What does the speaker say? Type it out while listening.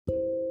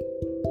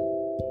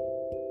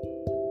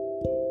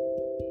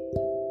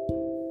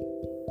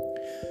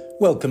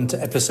Welcome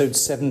to episode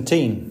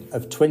 17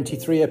 of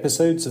 23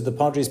 episodes of the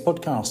Padre's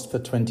podcast for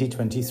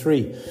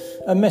 2023.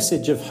 A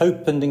message of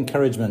hope and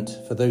encouragement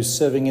for those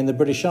serving in the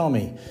British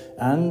Army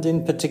and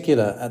in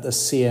particular at the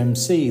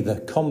CMC, the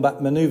Combat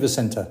Manoeuvre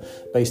Centre,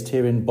 based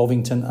here in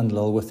Bovington and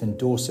Lulworth in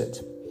Dorset.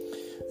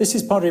 This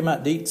is Padre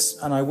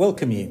Dietz and I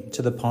welcome you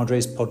to the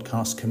Padre's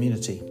podcast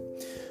community.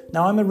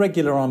 Now, I'm a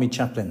regular Army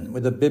chaplain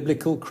with a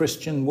biblical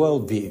Christian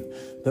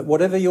worldview, but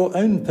whatever your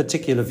own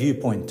particular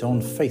viewpoint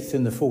on faith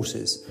in the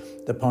forces,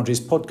 the Padre's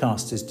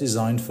podcast is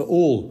designed for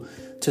all,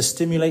 to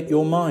stimulate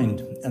your mind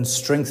and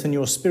strengthen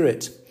your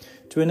spirit,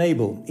 to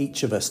enable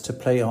each of us to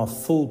play our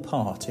full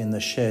part in the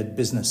shared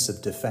business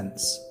of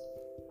defence.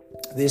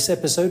 This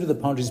episode of the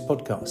Padre's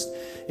podcast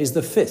is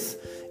the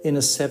fifth in a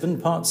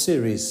 7-part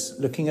series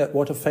looking at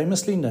what are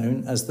famously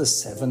known as the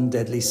 7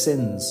 deadly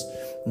sins.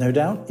 No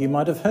doubt you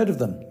might have heard of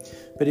them,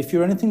 but if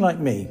you're anything like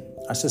me,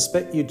 I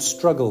suspect you'd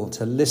struggle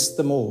to list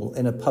them all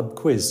in a pub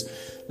quiz,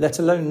 let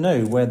alone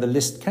know where the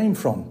list came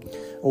from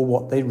or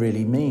what they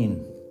really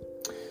mean.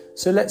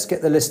 So let's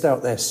get the list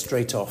out there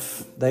straight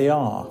off. They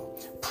are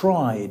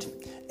pride,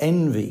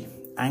 envy,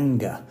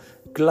 anger,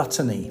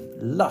 gluttony,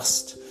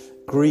 lust,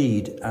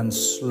 greed and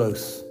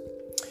sloth.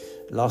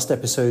 Last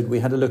episode we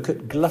had a look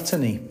at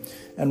gluttony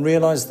and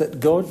realised that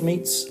God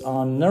meets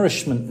our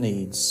nourishment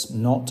needs,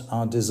 not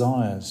our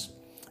desires.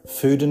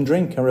 Food and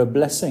drink are a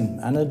blessing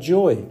and a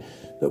joy,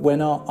 but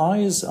when our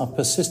eyes are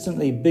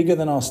persistently bigger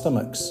than our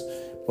stomachs,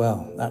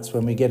 well, that's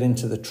when we get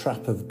into the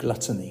trap of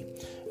gluttony,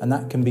 and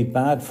that can be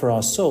bad for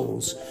our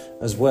souls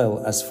as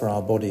well as for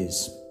our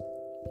bodies.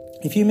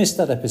 If you missed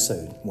that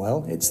episode,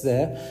 well, it's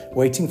there,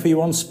 waiting for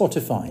you on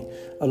Spotify,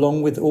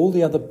 along with all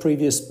the other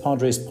previous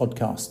Padres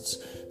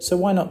podcasts, so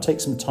why not take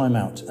some time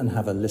out and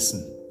have a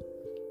listen?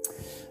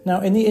 Now,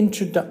 in the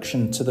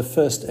introduction to the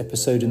first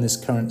episode in this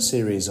current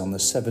series on the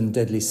 7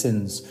 deadly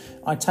sins,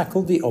 I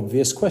tackled the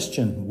obvious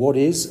question, what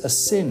is a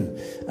sin,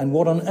 and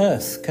what on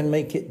earth can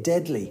make it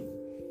deadly?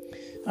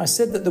 I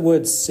said that the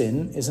word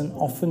sin is an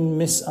often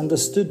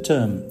misunderstood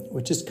term,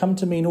 which has come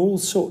to mean all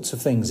sorts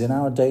of things in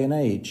our day and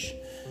age.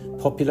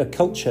 Popular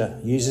culture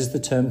uses the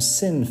term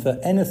sin for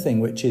anything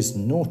which is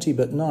naughty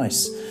but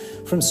nice,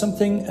 from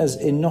something as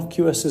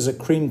innocuous as a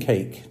cream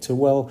cake to,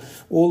 well,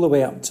 all the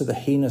way up to the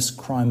heinous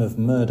crime of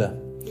murder.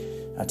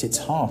 At its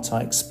heart,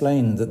 I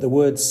explained that the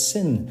word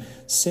sin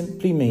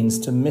simply means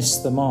to miss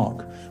the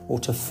mark or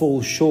to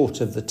fall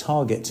short of the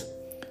target,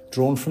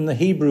 drawn from the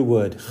Hebrew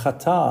word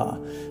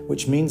chata,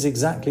 which means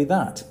exactly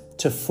that,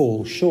 to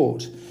fall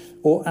short,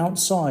 or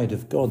outside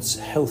of God's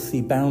healthy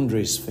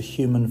boundaries for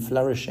human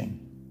flourishing.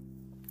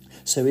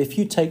 So if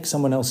you take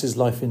someone else's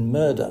life in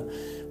murder,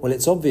 well,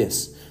 it's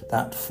obvious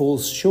that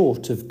falls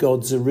short of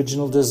God's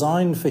original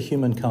design for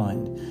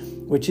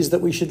humankind, which is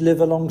that we should live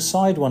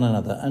alongside one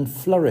another and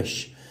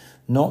flourish,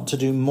 not to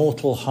do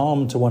mortal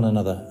harm to one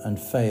another and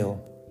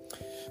fail.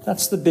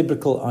 That's the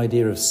biblical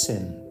idea of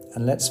sin.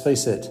 And let's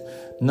face it,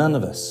 none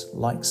of us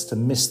likes to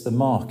miss the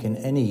mark in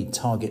any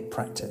target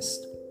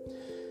practiced.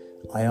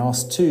 I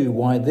asked too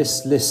why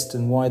this list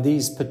and why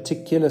these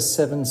particular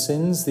 7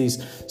 sins,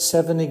 these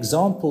 7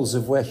 examples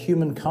of where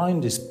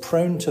humankind is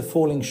prone to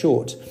falling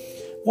short,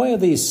 why are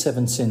these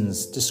 7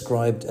 sins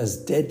described as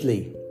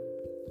deadly?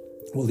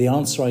 Well, the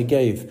answer I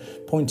gave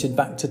pointed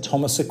back to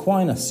Thomas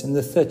Aquinas in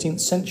the 13th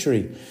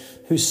century,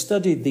 who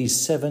studied these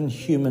 7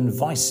 human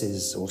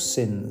vices or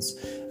sins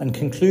and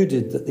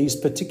concluded that these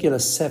particular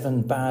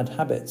 7 bad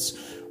habits,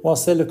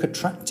 whilst they look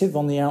attractive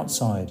on the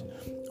outside,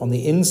 on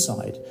the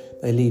inside,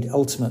 they lead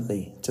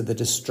ultimately to the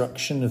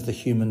destruction of the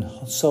human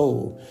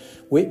soul,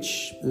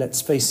 which,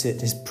 let's face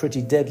it, is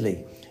pretty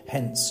deadly,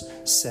 hence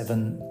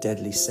 7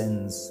 deadly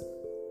sins.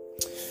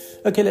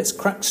 Okay, let's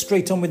crack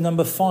straight on with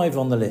number 5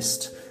 on the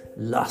list,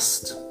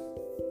 lust.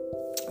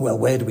 Well,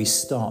 where do we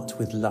start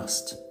with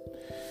lust?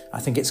 I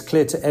think it's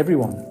clear to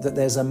everyone that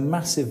there's a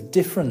massive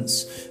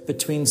difference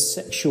between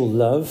sexual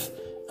love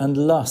and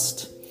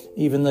lust,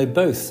 even though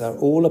both are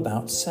all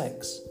about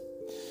sex.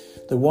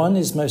 The one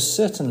is most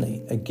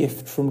certainly a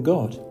gift from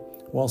God,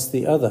 whilst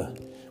the other,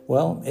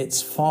 well,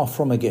 it's far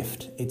from a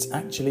gift. It's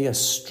actually a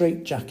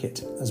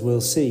straitjacket, as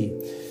we'll see.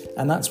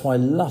 And that's why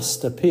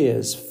lust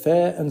appears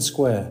fair and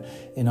square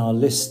in our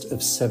list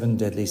of 7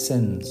 deadly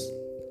sins.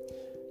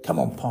 Come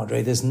on,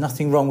 Padre, there's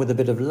nothing wrong with a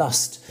bit of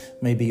lust,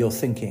 maybe you're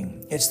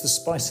thinking. It's the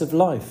spice of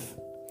life.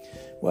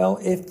 Well,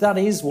 if that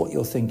is what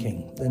you're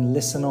thinking, then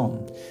listen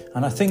on.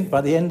 And I think by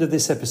the end of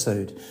this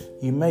episode,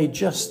 you may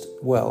just,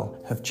 well,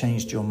 have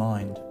changed your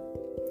mind.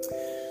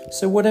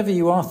 So whatever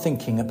you are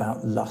thinking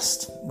about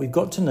lust, we've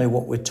got to know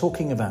what we're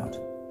talking about.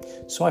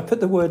 So I put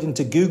the word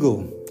into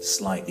Google,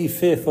 slightly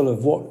fearful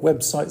of what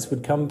websites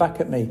would come back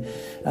at me.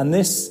 And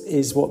this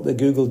is what the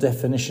Google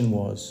definition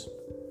was.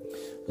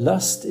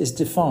 Lust is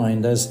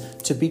defined as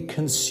to be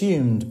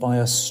consumed by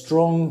a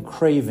strong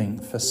craving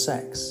for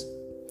sex.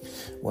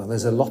 Well,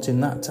 there's a lot in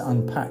that to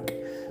unpack,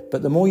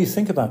 but the more you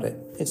think about it,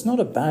 it's not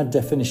a bad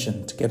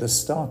definition to get us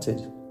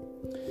started.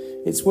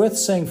 It's worth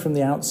saying from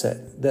the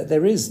outset that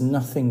there is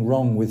nothing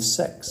wrong with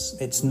sex.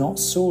 It's not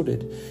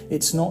sordid.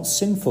 It's not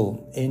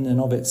sinful in and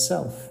of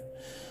itself.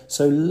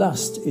 So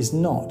lust is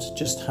not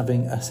just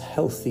having a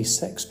healthy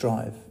sex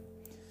drive.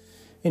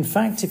 In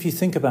fact, if you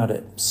think about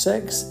it,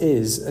 sex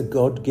is a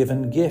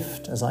God-given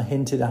gift, as I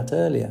hinted at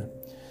earlier.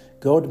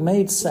 God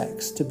made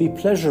sex to be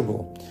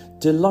pleasurable,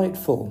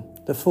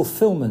 delightful, the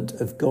fulfillment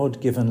of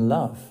God-given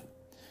love.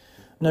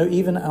 No,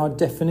 even our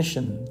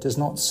definition does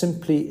not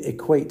simply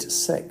equate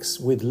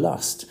sex with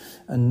lust,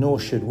 and nor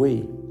should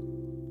we.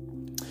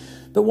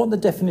 But what the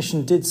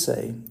definition did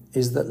say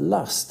is that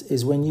lust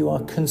is when you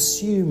are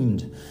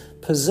consumed,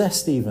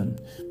 possessed even,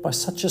 by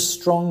such a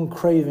strong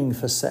craving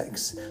for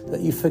sex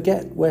that you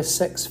forget where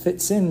sex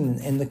fits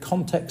in the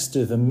context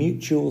of a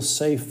mutual,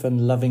 safe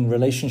and loving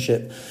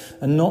relationship,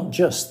 and not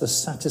just the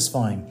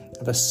satisfying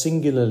of a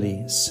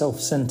singularly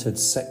self-centered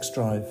sex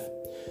drive.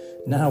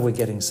 Now we're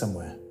getting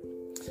somewhere.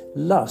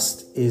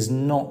 Lust is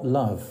not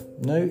love.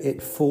 No,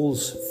 it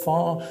falls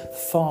far,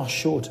 far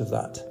short of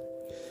that.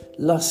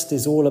 Lust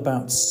is all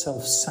about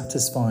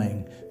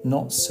self-satisfying,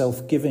 not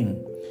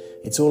self-giving.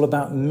 It's all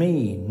about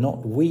me,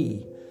 not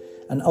we.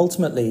 And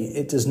ultimately,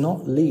 it does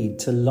not lead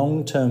to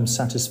long-term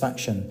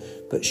satisfaction,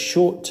 but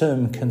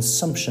short-term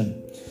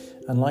consumption.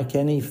 And like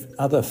any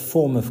other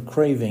form of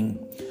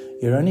craving,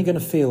 you're only going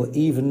to feel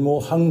even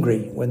more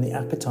hungry when the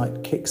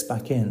appetite kicks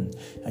back in,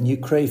 and you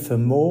crave for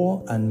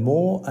more and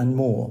more and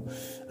more,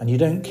 and you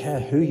don't care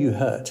who you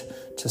hurt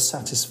to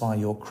satisfy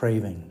your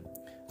craving.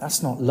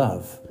 That's not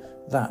love,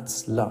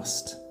 that's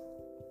lust.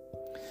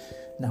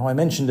 Now, I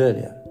mentioned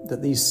earlier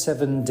that these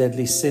 7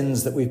 deadly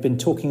sins that we've been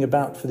talking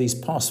about for these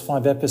past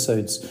 5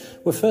 episodes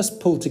were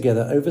first pulled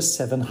together over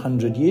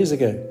 700 years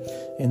ago,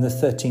 in the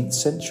 13th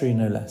century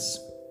no less.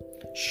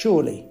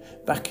 Surely,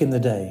 back in the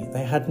day,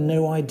 they had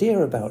no idea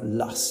about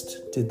lust,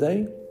 did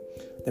they?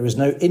 There was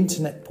no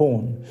internet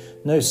porn,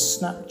 no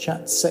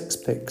Snapchat sex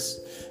pics,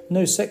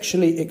 no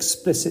sexually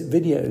explicit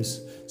videos.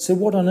 So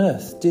what on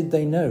earth did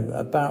they know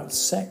about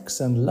sex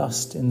and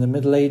lust in the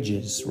Middle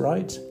Ages,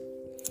 right?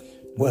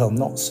 Well,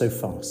 not so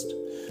fast.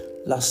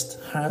 Lust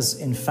has,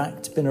 in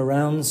fact, been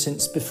around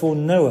since before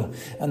Noah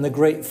and the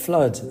Great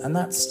Flood, and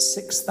that's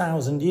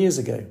 6,000 years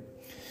ago.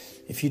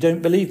 If you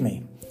don't believe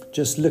me,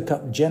 just look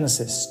up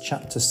Genesis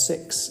chapter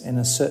 6 in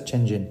a search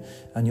engine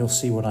and you'll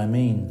see what I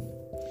mean.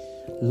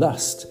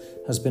 Lust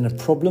has been a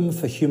problem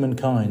for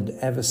humankind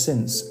ever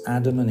since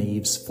Adam and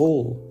Eve's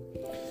fall.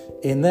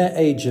 In their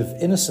age of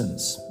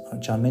innocence,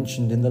 which I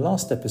mentioned in the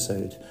last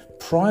episode,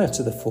 prior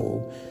to the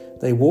fall,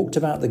 they walked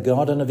about the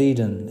Garden of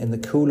Eden in the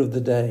cool of the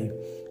day,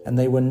 and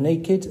they were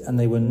naked and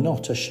they were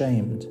not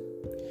ashamed.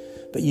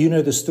 But you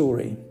know the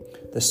story.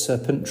 The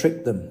serpent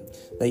tricked them.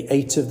 They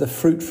ate of the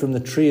fruit from the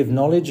tree of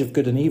knowledge of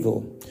good and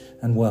evil.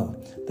 And well,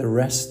 the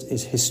rest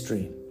is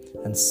history.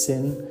 And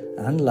sin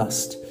and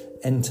lust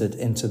entered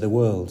into the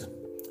world.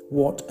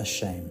 What a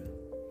shame.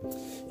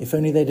 If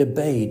only they'd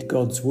obeyed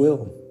God's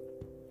will.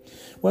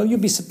 Well,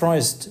 you'd be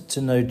surprised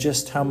to know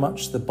just how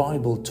much the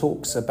Bible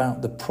talks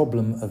about the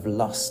problem of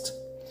lust.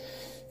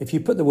 If you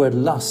put the word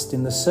lust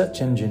in the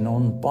search engine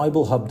on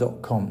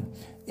BibleHub.com,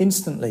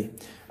 instantly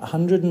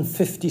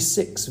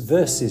 156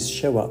 verses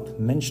show up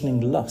mentioning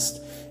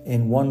lust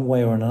in one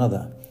way or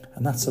another,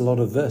 and that's a lot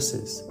of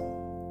verses.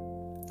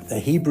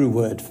 The Hebrew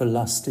word for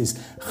lust is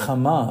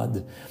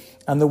chamad,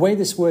 and the way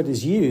this word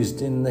is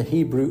used in the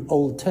Hebrew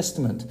Old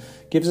Testament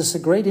gives us a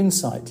great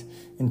insight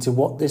into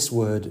what this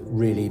word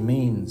really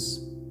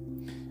means.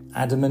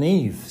 Adam and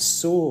Eve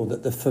saw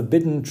that the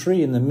forbidden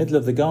tree in the middle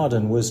of the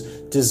garden was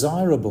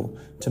desirable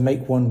to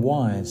make one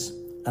wise,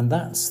 and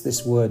that's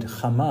this word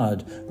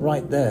chamad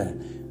right there,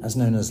 as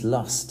known as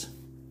lust.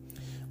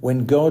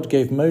 When God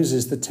gave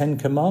Moses the 10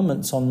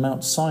 commandments on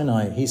Mount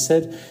Sinai, he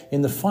said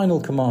in the final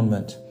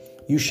commandment,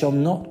 "You shall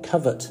not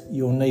covet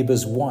your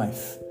neighbour's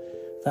wife."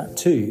 That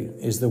too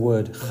is the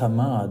word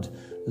chamad,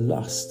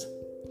 lust.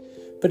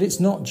 But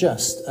it's not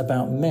just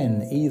about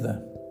men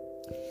either.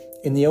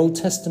 In the Old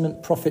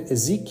Testament prophet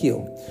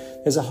Ezekiel,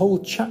 there's a whole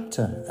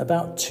chapter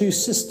about 2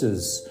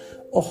 sisters,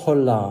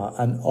 Oholah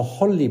and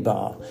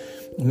Oholibah,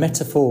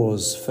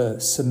 metaphors for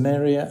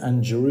Samaria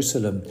and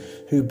Jerusalem,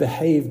 who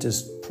behaved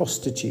as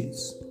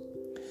prostitutes.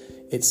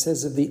 It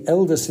says of the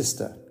elder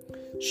sister,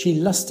 she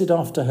lusted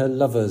after her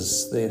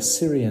lovers, the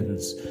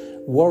Assyrians,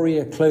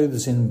 warrior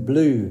clothes in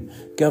blue,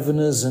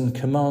 governors and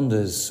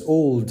commanders,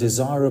 all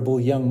desirable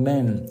young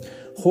men,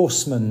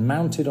 horsemen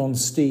mounted on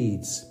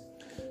steeds.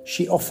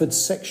 She offered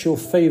sexual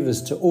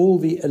favours to all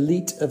the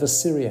elite of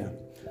Assyria.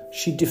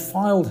 She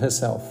defiled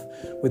herself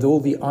with all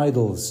the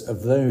idols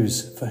of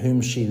those for whom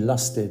she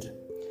lusted.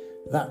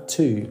 That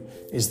too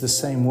is the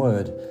same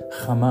word,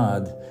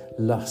 chamad,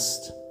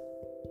 lust.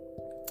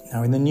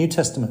 Now in the New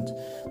Testament,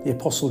 the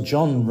Apostle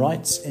John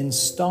writes in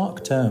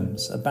stark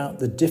terms about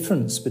the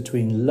difference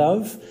between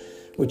love,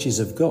 which is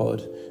of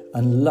God,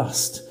 and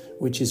lust,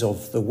 which is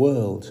of the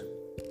world.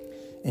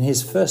 In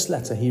his first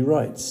letter he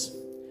writes,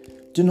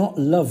 "Do not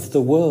love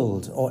the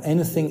world or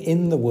anything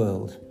in the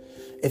world.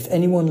 If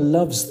anyone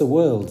loves the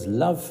world,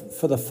 love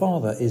for the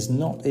Father is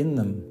not in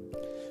them.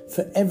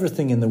 For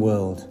everything in the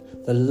world,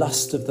 the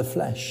lust of the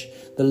flesh,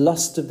 the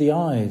lust of the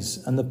eyes,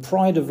 and the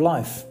pride of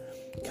life,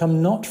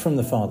 come not from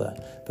the Father,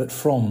 but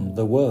from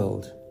the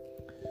world.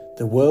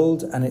 The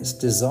world and its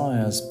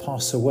desires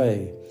pass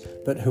away,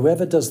 but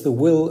whoever does the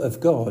will of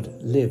God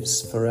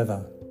lives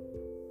forever.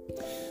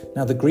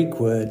 Now, the Greek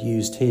word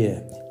used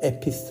here,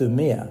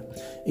 epithumia,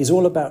 is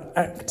all about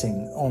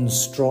acting on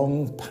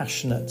strong,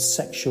 passionate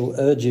sexual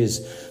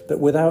urges,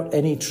 but without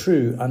any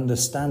true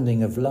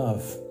understanding of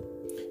love.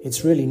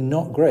 It's really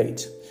not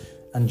great,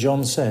 and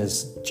John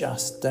says,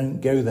 just don't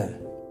go there.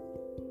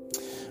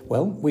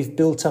 Well, we've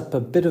built up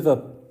a bit of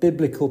a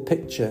biblical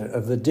picture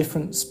of the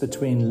difference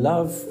between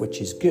love,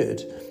 which is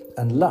good,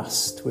 and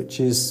lust, which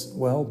is,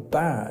 well,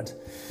 bad.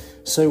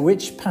 So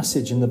which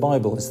passage in the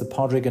Bible is the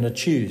Padre going to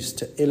choose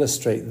to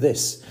illustrate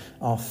this,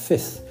 our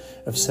fifth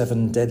of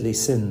 7 deadly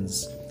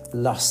sins,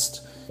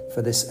 lust,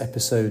 for this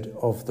episode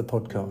of the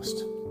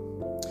podcast?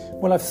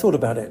 Well, I've thought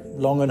about it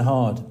long and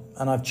hard,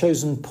 and I've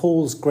chosen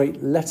Paul's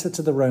great letter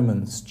to the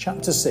Romans,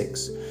 chapter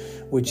 6,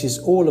 which is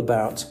all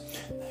about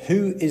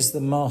who is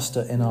the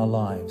master in our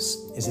lives.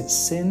 Is it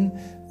sin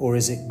or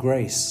is it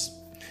grace?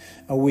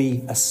 Are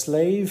we a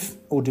slave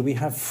or do we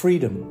have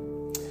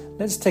freedom?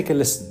 Let's take a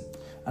listen,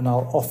 and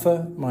I'll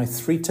offer my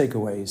 3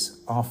 takeaways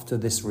after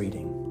this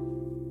reading.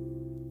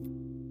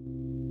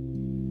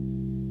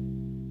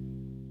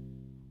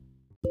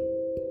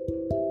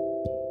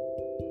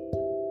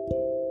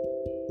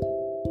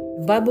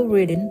 The Bible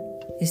reading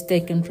is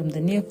taken from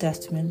the New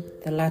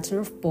Testament, the letter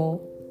of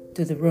Paul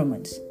to the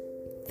Romans,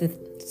 the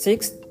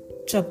 6th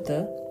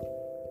chapter,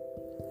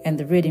 and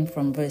the reading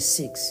from verse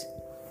 6.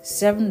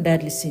 7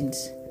 deadly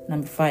sins.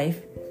 Number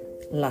 5,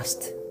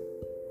 lust.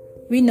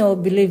 We know,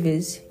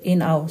 believers,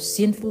 in our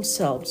sinful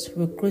selves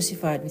were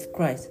crucified with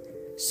Christ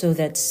so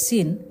that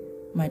sin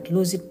might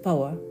lose its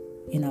power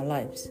in our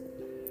lives.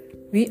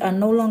 We are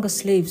no longer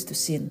slaves to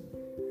sin,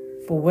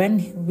 for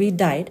when we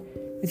died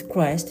with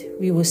Christ,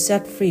 we were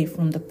set free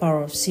from the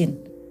power of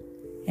sin.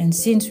 And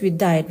since we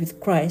died with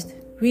Christ,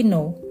 we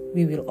know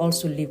we will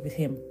also live with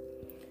him.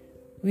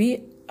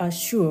 We are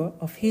sure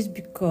of this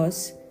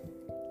because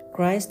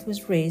Christ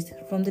was raised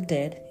from the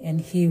dead and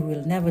he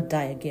will never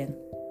die again.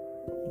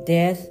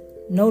 Death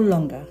no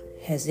longer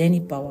has any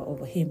power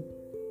over him.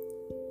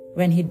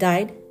 When he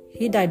died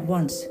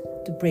once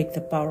to break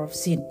the power of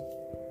sin.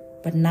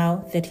 But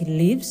now that he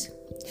lives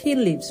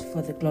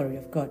for the glory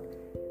of God.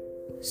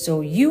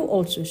 So you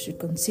also should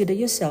consider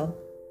yourself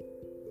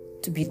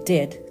to be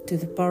dead to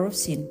the power of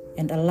sin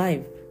and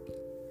alive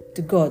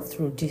to God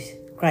through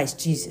Christ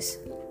Jesus.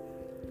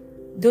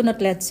 Do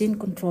not let sin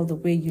control the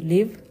way you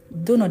live.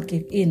 Do not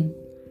give in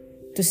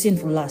to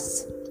sinful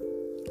lusts.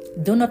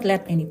 Do not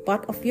let any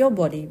part of your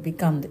body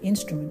become the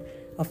instrument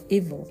of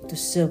evil to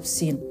serve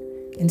sin.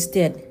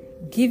 Instead,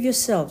 give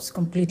yourselves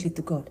completely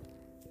to God.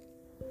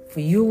 For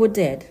you were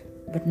dead,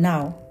 but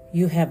now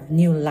you have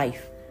new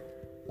life.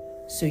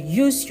 So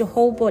use your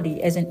whole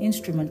body as an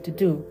instrument to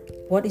do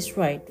what is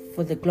right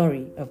for the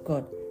glory of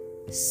God.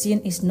 Sin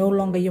is no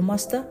longer your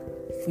master,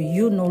 for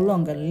you no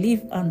longer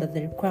live under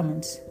the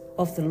requirements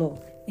of the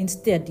law.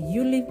 Instead,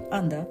 you live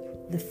under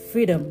the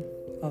freedom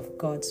of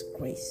God's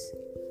grace.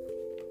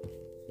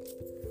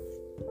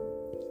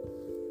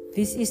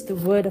 This is the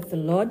word of the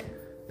Lord.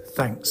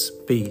 Thanks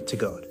be to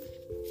God.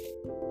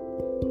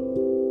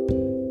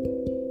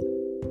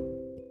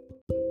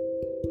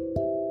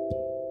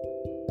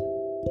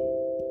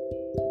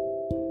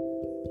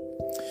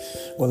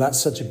 Well, that's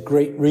such a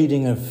great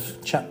reading of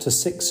chapter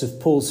 6 of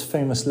Paul's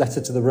famous letter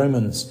to the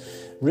Romans,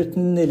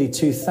 written nearly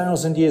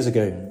 2,000 years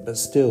ago, but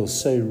still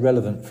so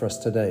relevant for us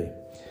today.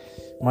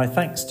 My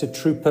thanks to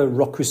Trooper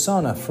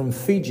Rokusana from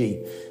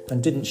Fiji,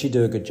 and didn't she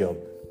do a good job?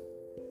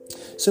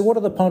 So what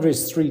are the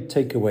Padre's 3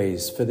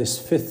 takeaways for this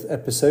 5th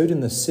episode in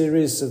the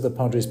series of the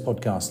Padre's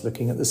podcast,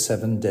 looking at the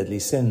 7 deadly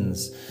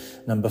sins?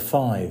 Number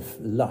 5,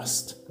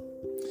 lust.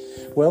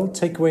 Well,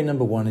 takeaway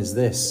number 1 is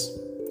this.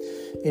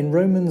 In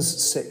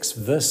Romans 6,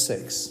 verse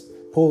 6,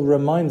 Paul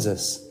reminds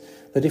us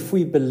that if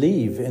we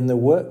believe in the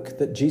work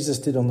that Jesus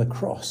did on the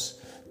cross,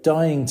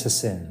 dying to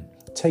sin,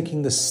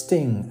 taking the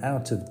sting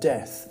out of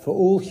death for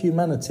all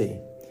humanity,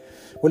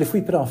 well, if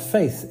we put our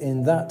faith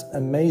in that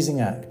amazing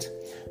act,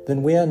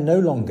 then we are no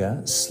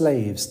longer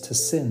slaves to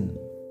sin.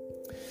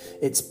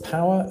 Its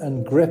power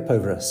and grip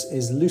over us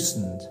is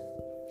loosened.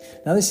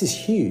 Now, this is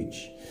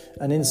huge,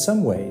 and in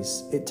some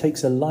ways, it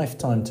takes a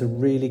lifetime to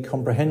really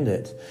comprehend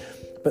it.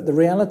 But the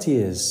reality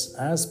is,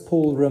 as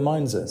Paul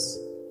reminds us,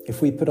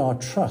 if we put our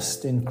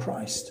trust in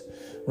Christ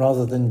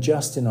rather than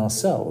just in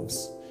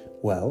ourselves,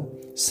 well,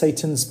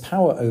 Satan's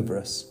power over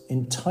us,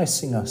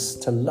 enticing us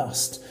to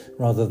lust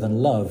rather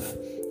than love,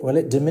 well,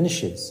 it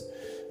diminishes,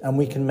 and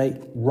we can make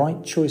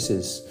right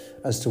choices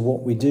as to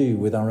what we do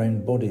with our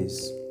own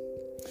bodies.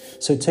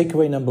 So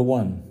takeaway number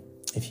 1,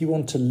 if you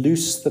want to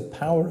loose the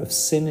power of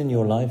sin in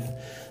your life,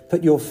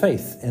 put your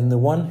faith in the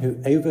one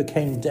who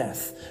overcame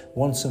death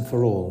once and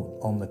for all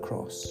on the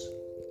cross.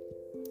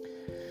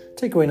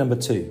 Takeaway number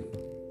 2.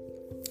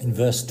 In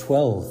verse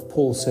 12,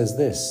 Paul says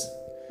this: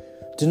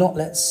 do not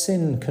let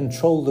sin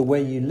control the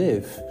way you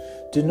live.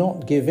 Do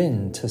not give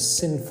in to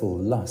sinful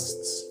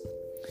lusts.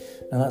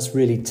 Now that's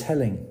really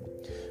telling.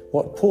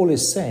 What Paul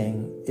is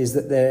saying is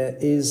that there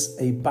is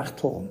a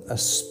battle, a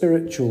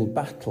spiritual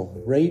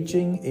battle,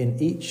 raging in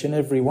each and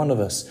every one of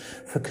us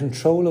for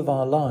control of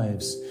our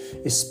lives,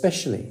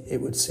 especially, it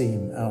would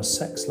seem, our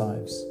sex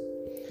lives.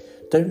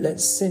 Don't let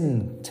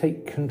sin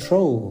take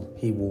control,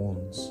 he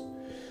warns.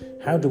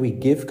 How do we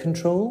give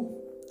control?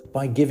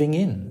 By giving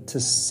in to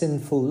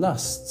sinful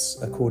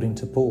lusts, according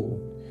to Paul.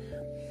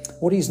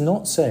 What he's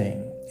not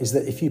saying is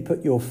that if you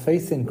put your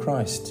faith in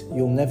Christ,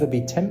 you'll never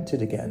be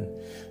tempted again.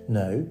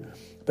 No,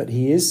 but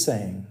he is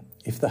saying,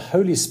 if the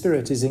Holy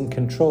Spirit is in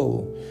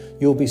control,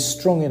 you'll be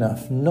strong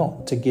enough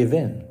not to give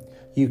in.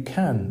 You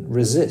can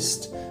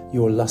resist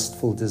your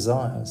lustful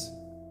desires.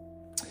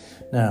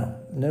 Now,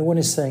 no one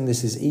is saying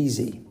this is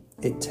easy.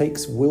 It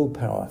takes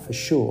willpower for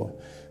sure,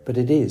 but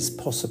it is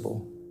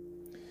possible.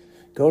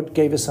 God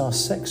gave us our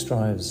sex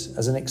drives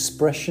as an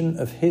expression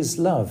of his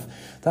love.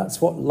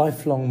 That's what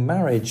lifelong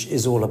marriage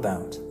is all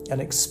about, an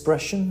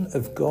expression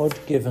of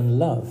God-given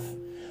love.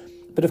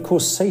 But of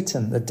course,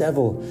 Satan, the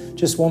devil,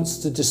 just wants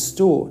to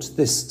distort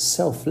this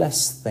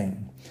selfless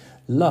thing,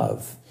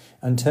 love,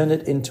 and turn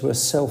it into a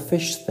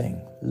selfish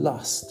thing,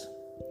 lust.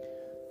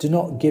 Do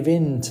not give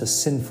in to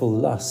sinful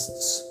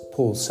lusts,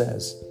 Paul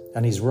says,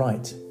 and he's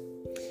right.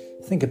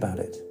 Think about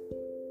it.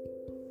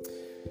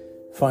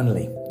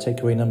 Finally,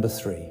 takeaway number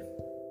 3.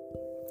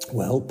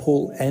 Well,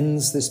 Paul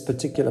ends this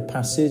particular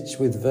passage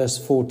with verse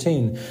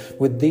 14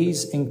 with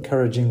these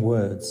encouraging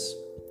words.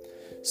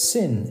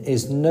 Sin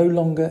is no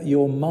longer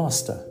your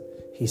master,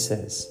 he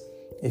says.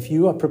 If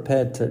you are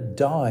prepared to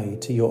die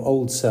to your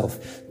old self,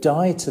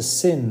 die to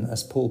sin,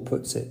 as Paul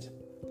puts it.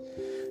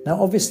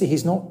 Now, obviously,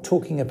 he's not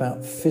talking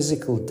about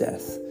physical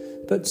death,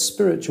 but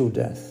spiritual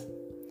death.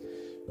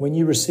 When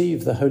you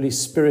receive the Holy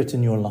Spirit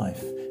in your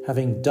life,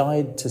 having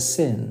died to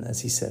sin,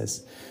 as he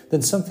says,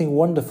 then something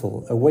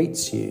wonderful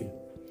awaits you.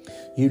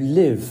 You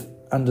live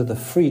under the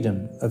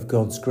freedom of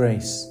God's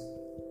grace.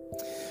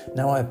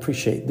 Now, I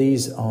appreciate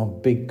these are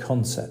big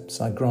concepts,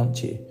 I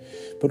grant you,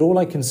 but all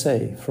I can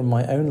say from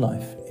my own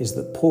life is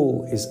that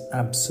Paul is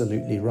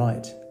absolutely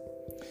right.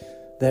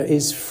 There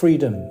is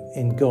freedom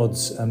in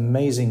God's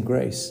amazing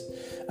grace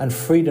and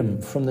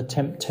freedom from the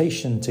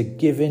temptation to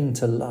give in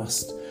to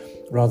lust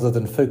rather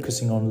than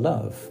focusing on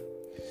love.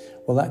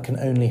 Well, that can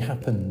only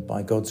happen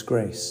by God's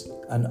grace,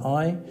 and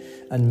I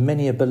and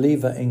many a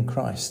believer in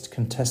Christ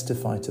can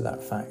testify to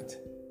that fact.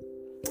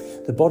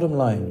 The bottom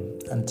line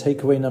and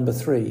takeaway number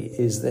 3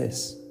 is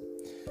this.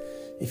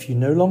 If you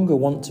no longer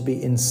want to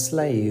be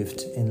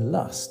enslaved in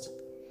lust,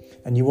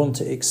 and you want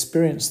to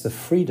experience the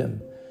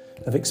freedom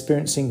of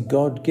experiencing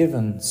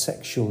God-given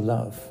sexual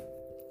love,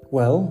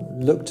 well,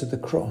 look to the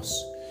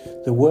cross.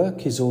 The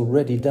work is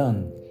already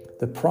done.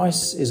 The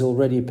price is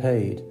already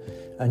paid.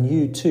 And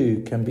you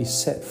too can be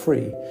set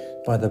free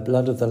by the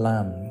blood of the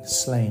Lamb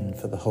slain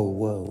for the whole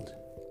world.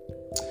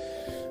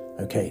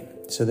 Okay,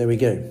 so there we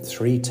go.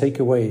 3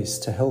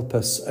 takeaways to help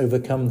us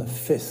overcome the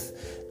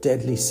 5th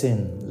deadly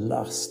sin,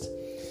 lust,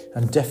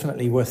 and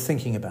definitely worth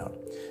thinking about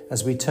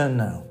as we turn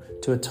now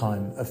to a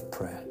time of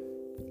prayer.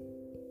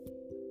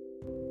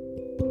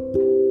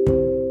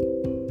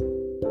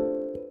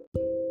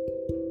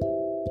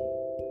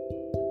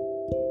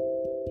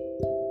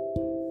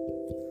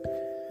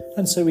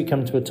 And so we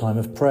come to a time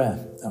of prayer,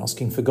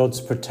 asking for God's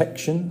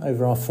protection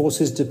over our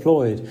forces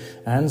deployed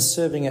and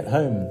serving at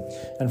home,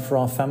 and for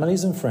our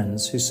families and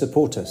friends who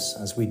support us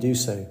as we do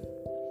so.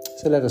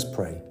 So let us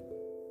pray.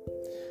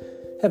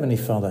 Heavenly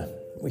Father,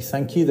 we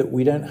thank you that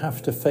we don't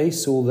have to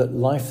face all that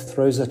life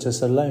throws at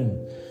us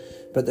alone,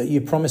 but that you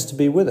promise to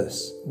be with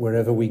us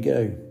wherever we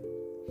go.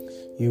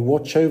 You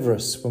watch over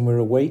us when we're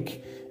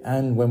awake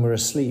and when we're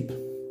asleep.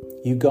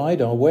 You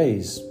guide our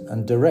ways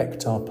and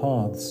direct our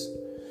paths.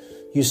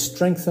 You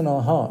strengthen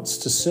our hearts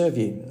to serve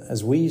you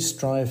as we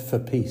strive for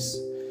peace,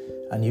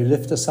 and you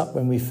lift us up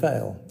when we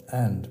fail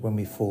and when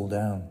we fall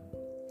down.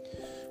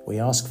 We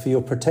ask for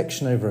your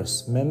protection over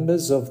us,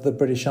 members of the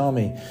British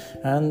Army,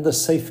 and the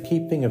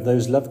safekeeping of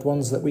those loved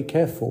ones that we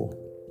care for.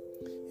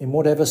 In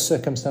whatever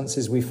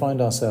circumstances we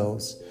find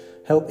ourselves,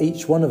 help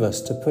each one of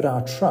us to put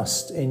our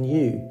trust in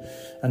you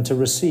and to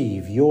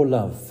receive your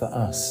love for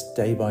us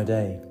day by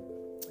day.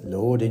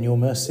 Lord, in your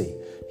mercy,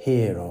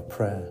 hear our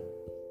prayer.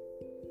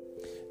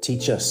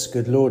 Teach us,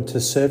 good Lord,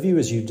 to serve you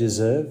as you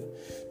deserve,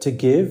 to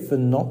give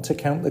and not to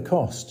count the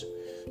cost,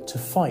 to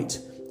fight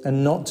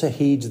and not to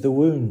heed the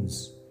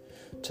wounds,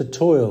 to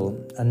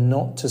toil and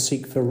not to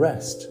seek for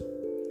rest,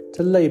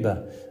 to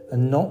labour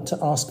and not to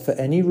ask for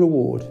any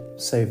reward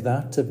save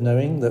that of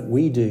knowing that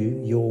we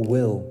do your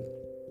will.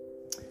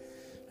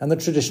 And the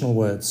traditional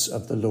words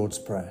of the Lord's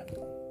Prayer.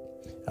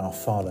 Our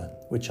Father,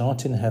 which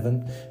art in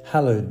heaven,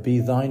 hallowed be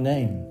thy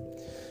name.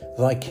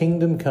 Thy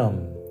kingdom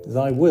come.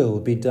 Thy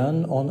will be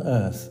done on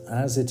earth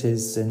as it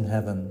is in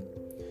heaven.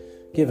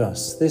 Give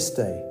us this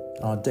day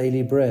our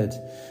daily bread,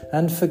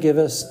 and forgive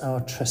us our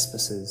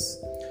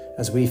trespasses,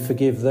 as we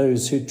forgive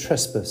those who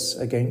trespass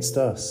against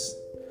us.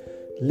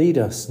 Lead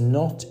us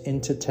not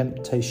into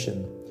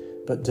temptation,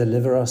 but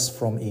deliver us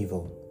from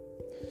evil.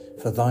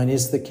 For thine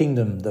is the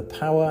kingdom, the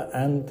power,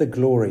 and the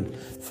glory,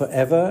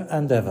 forever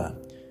and ever.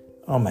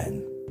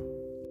 Amen.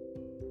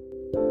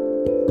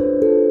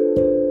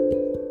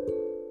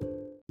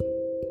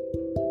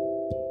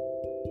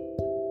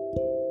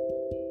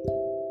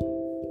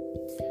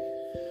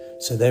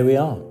 So there we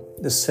are,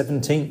 the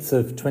 17th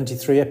of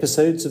 23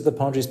 episodes of the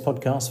Padre's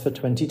podcast for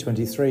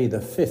 2023, the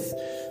 5th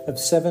of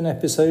 7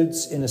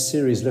 episodes in a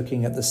series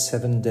looking at the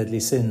 7 deadly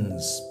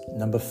sins.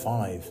 Number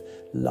 5,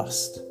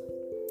 lust.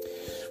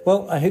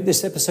 Well, I hope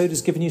this episode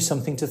has given you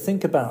something to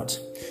think about.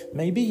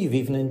 Maybe you've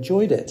even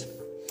enjoyed it.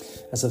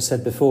 As I've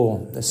said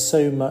before, there's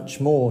so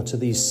much more to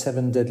these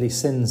 7 deadly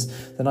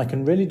sins than I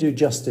can really do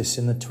justice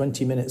in the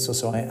 20 minutes or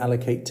so I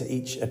allocate to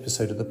each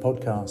episode of the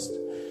podcast.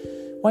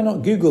 Why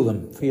not Google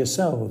them for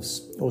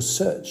yourselves or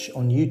search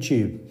on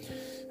YouTube?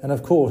 And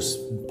of course,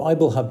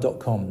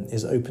 BibleHub.com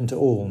is open to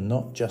all,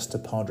 not just to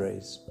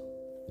Padres.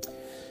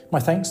 My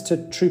thanks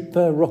to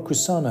Trooper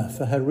Rokusana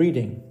for her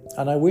reading,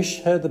 and I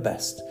wish her the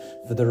best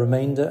for the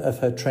remainder of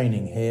her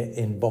training here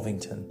in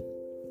Bovington.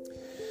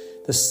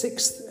 The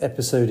 6th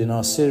episode in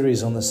our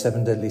series on the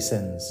 7 deadly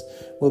sins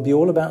will be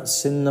all about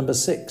sin number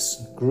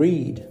 6,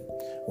 greed.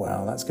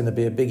 Wow, that's going to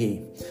be a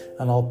biggie.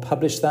 And I'll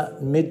publish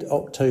that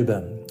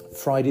mid-October,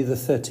 Friday the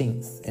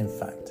 13th, in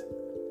fact.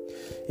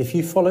 If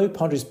you follow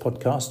Padre's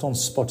podcast on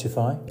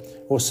Spotify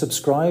or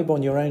subscribe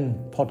on your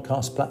own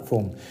podcast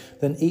platform,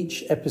 then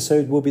each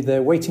episode will be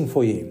there waiting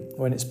for you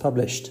when it's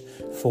published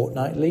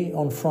fortnightly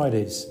on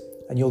Fridays,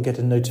 and you'll get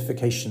a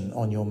notification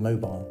on your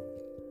mobile.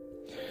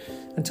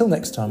 Until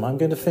next time, I'm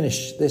going to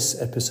finish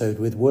this episode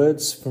with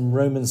words from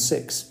Romans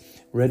 6,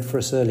 read for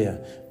us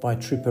earlier by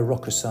Trooper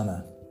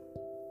Rokusana.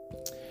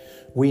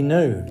 We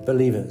know,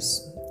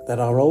 believers, that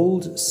our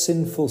old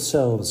sinful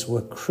selves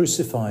were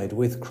crucified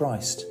with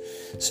Christ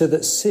so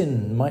that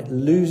sin might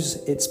lose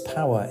its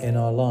power in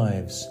our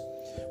lives.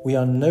 We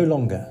are no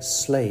longer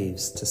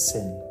slaves to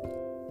sin.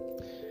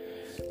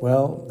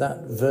 Well,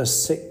 that verse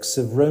 6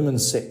 of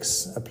Romans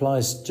 6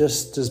 applies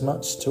just as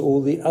much to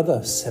all the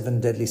other 7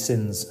 deadly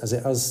sins as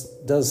it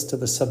does to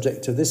the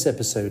subject of this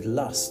episode,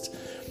 lust.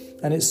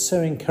 And it's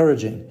so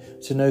encouraging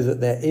to know that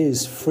there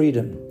is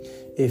freedom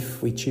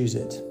if we choose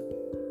it.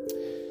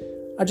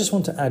 I just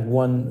want to add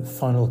one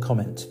final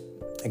comment,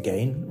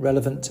 again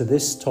relevant to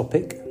this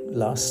topic,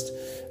 lust,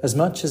 as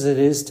much as it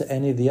is to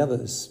any of the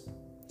others.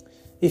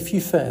 If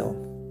you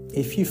fail,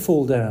 if you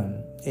fall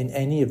down in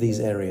any of these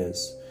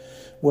areas,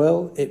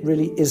 well, it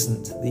really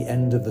isn't the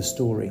end of the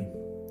story.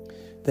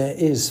 There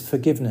is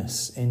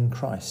forgiveness in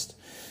Christ.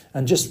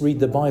 And just read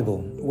the Bible.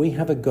 We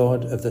have a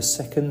God of the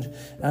second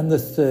and the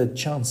third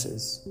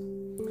chances.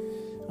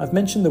 I've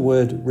mentioned the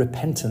word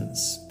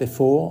repentance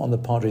before on the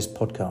Padre's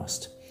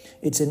podcast.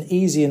 It's an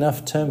easy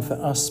enough term for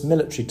us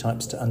military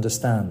types to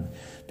understand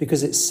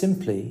because it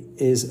simply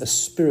is a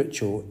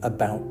spiritual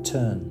about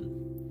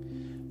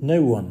turn.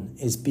 No one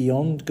is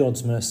beyond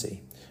God's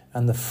mercy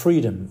and the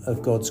freedom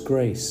of God's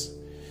grace.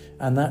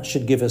 And that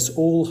should give us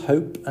all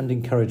hope and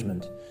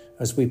encouragement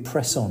as we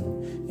press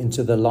on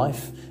into the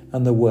life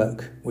and the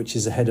work which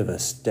is ahead of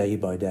us day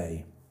by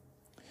day.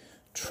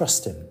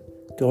 Trust Him.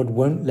 God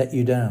won't let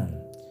you down.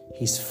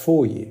 He's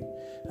for you,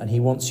 and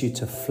He wants you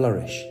to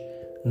flourish,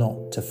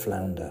 not to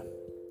flounder.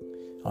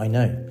 I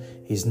know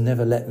He's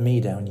never let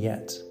me down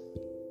yet.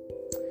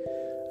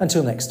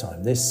 Until next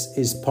time, this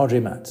is Padre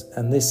Matt,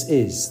 and this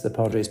is the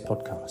Padre's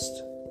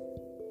Podcast.